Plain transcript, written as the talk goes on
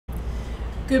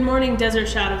Good morning, Desert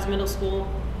Shadows Middle School.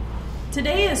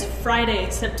 Today is Friday,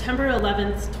 September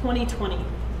 11th, 2020.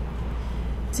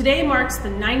 Today marks the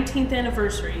 19th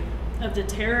anniversary of the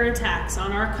terror attacks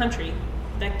on our country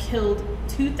that killed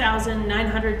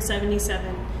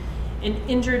 2,977 and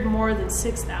injured more than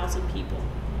 6,000 people.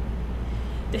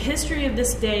 The history of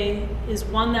this day is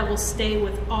one that will stay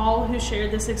with all who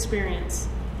shared this experience,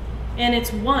 and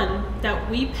it's one that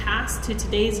we pass to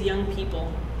today's young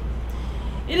people.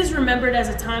 It is remembered as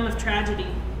a time of tragedy,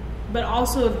 but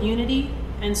also of unity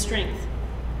and strength,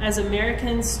 as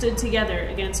Americans stood together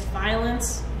against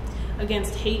violence,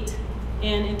 against hate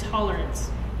and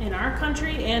intolerance in our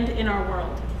country and in our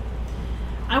world.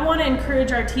 I want to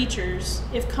encourage our teachers,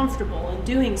 if comfortable in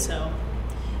doing so,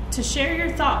 to share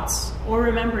your thoughts or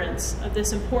remembrance of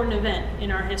this important event in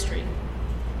our history.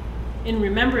 In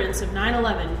remembrance of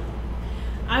 9/11,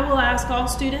 I will ask all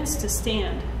students to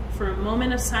stand for a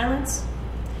moment of silence,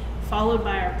 followed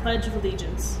by our Pledge of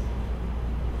Allegiance.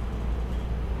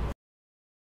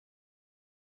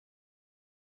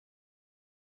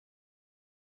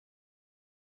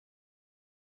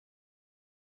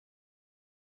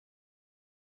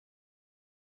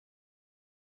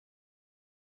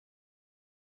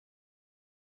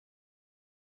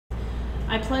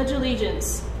 I pledge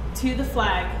allegiance to the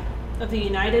flag of the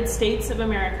United States of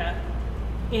America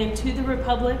and to the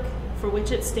republic for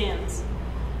which it stands,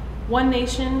 one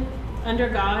nation, under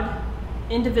God,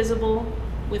 indivisible,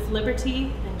 with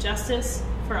liberty and justice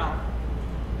for all.